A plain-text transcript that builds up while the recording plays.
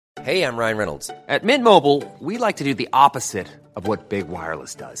Hey, I'm Ryan Reynolds. At Mint Mobile, we like to do the opposite of what Big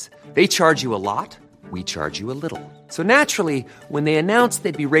Wireless does. They charge you a lot, we charge you a little. So naturally, when they announced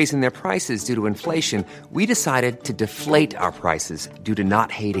they'd be raising their prices due to inflation, we decided to deflate our prices due to not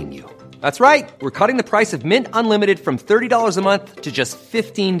hating you. That's right. We're cutting the price of Mint Unlimited from $30 a month to just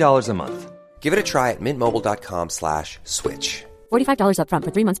 $15 a month. Give it a try at mintmobile.com/switch. $45 up front for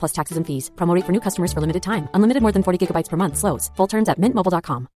 3 months plus taxes and fees. Promo rate for new customers for limited time. Unlimited more than 40 gigabytes per month. Slows full terms at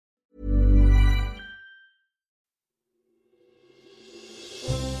mintmobile.com.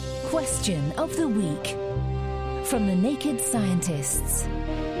 Question of the week from the Naked Scientists.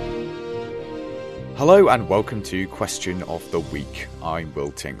 Hello and welcome to Question of the Week. I'm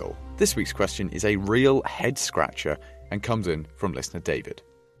Will Tingle. This week's question is a real head scratcher and comes in from listener David.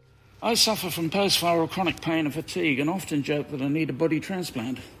 I suffer from post-viral chronic pain and fatigue and often joke that I need a body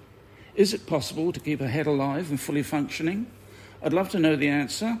transplant. Is it possible to keep a head alive and fully functioning? I'd love to know the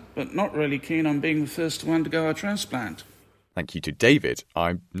answer, but not really keen on being the first to undergo a transplant. Thank you to David.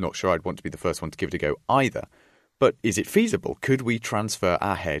 I'm not sure I'd want to be the first one to give it a go either. But is it feasible? Could we transfer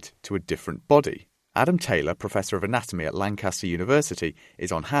our head to a different body? Adam Taylor, Professor of Anatomy at Lancaster University,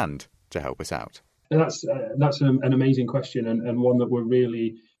 is on hand to help us out. That's an amazing question and one that we're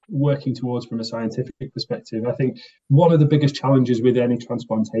really working towards from a scientific perspective. I think one of the biggest challenges with any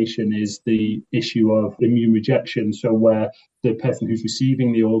transplantation is the issue of immune rejection. So where the person who's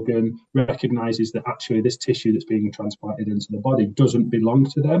receiving the organ recognises that actually this tissue that's being transplanted into the body doesn't belong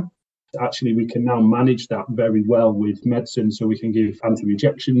to them. Actually, we can now manage that very well with medicine. So we can give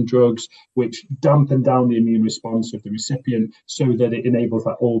anti-rejection drugs, which dampen down the immune response of the recipient so that it enables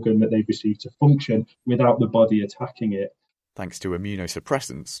that organ that they've received to function without the body attacking it. Thanks to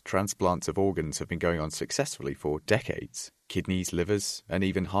immunosuppressants, transplants of organs have been going on successfully for decades. Kidneys, livers, and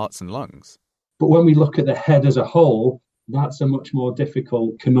even hearts and lungs. But when we look at the head as a whole, that's a much more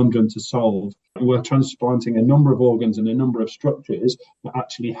difficult conundrum to solve. We're transplanting a number of organs and a number of structures that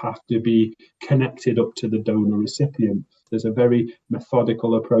actually have to be connected up to the donor recipient. There's a very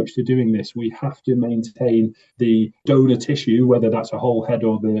methodical approach to doing this. We have to maintain the donor tissue, whether that's a whole head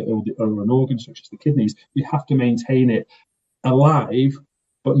or an organ such as the kidneys. We have to maintain it alive,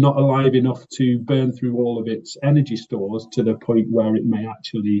 but not alive enough to burn through all of its energy stores to the point where it may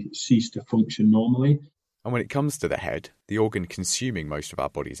actually cease to function normally. And when it comes to the head, the organ consuming most of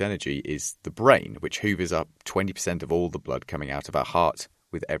our body's energy is the brain, which hoovers up 20% of all the blood coming out of our heart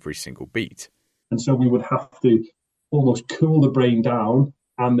with every single beat. And so we would have to almost cool the brain down,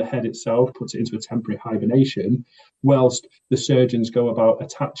 and the head itself puts it into a temporary hibernation, whilst the surgeons go about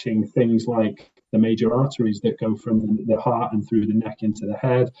attaching things like the major arteries that go from the heart and through the neck into the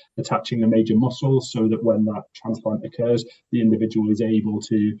head, attaching the major muscles so that when that transplant occurs, the individual is able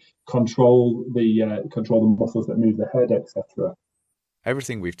to control the muscles that move the head, etc.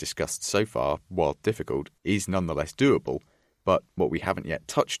 Everything we've discussed so far, while difficult, is nonetheless doable, but what we haven't yet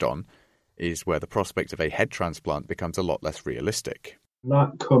touched on is where the prospect of a head transplant becomes a lot less realistic.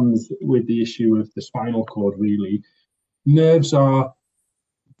 That comes with the issue of the spinal cord, really. Nerves are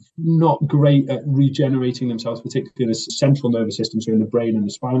not great at regenerating themselves, particularly in the central nervous system, so in the brain and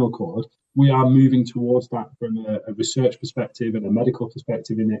the spinal cord. We are moving towards that from a research perspective and a medical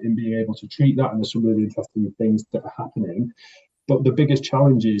perspective in being able to treat that, and there's some really interesting things that are happening. But the biggest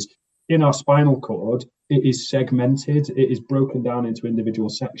challenge is in our spinal cord, it is segmented, it is broken down into individual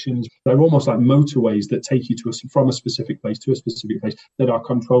sections. They're almost like motorways that take you from a specific place to a specific place that are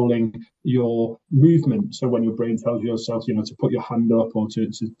controlling your movement. So when your brain tells yourself, to put your hand up or to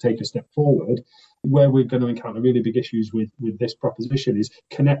take a step forward, where we're going to encounter really big issues with this proposition is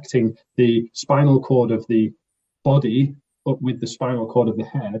connecting the spinal cord of the body up with the spinal cord of the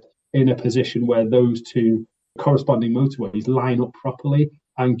head in a position where those two corresponding motorways line up properly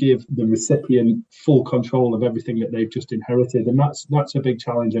and give the recipient full control of everything that they've just inherited. And that's a big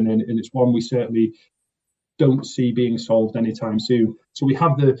challenge, and it's one we certainly don't see being solved anytime soon. So we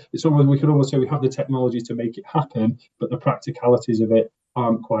could almost say we have the technology to make it happen, but the practicalities of it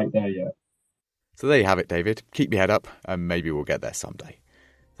aren't quite there yet. So there you have it, David. Keep your head up, and maybe we'll get there someday.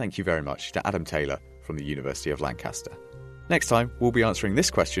 Thank you very much to Adam Taylor from the University of Lancaster. Next time, we'll be answering this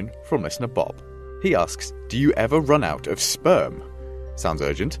question from listener Bob. He asks, do you ever run out of sperm? Sounds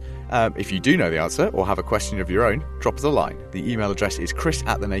urgent. If you do know the answer or have a question of your own, drop us a line. The email address is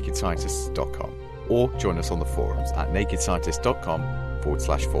chris@thenakedscientists.com, or join us on the forums at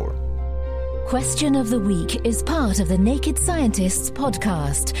nakedscientists.com/forum. Question of the Week is part of the Naked Scientists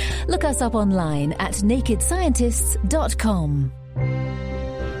podcast. Look us up online at nakedscientists.com.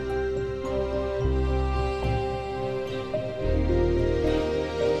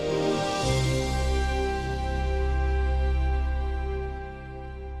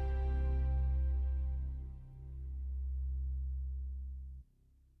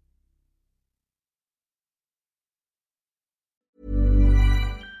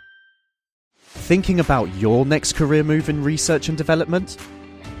 thinking about your next career move in research and development?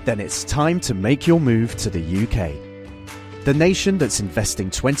 Then it's time to make your move to the UK. The nation that's investing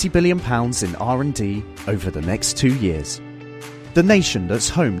 £20 billion in R&D over the next 2 years. The nation that's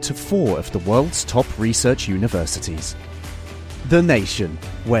home to 4 of the world's top research universities. The nation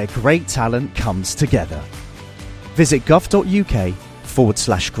where great talent comes together. Visit gov.uk/great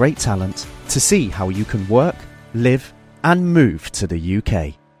talent to see how you can work, live and move to the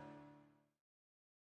UK.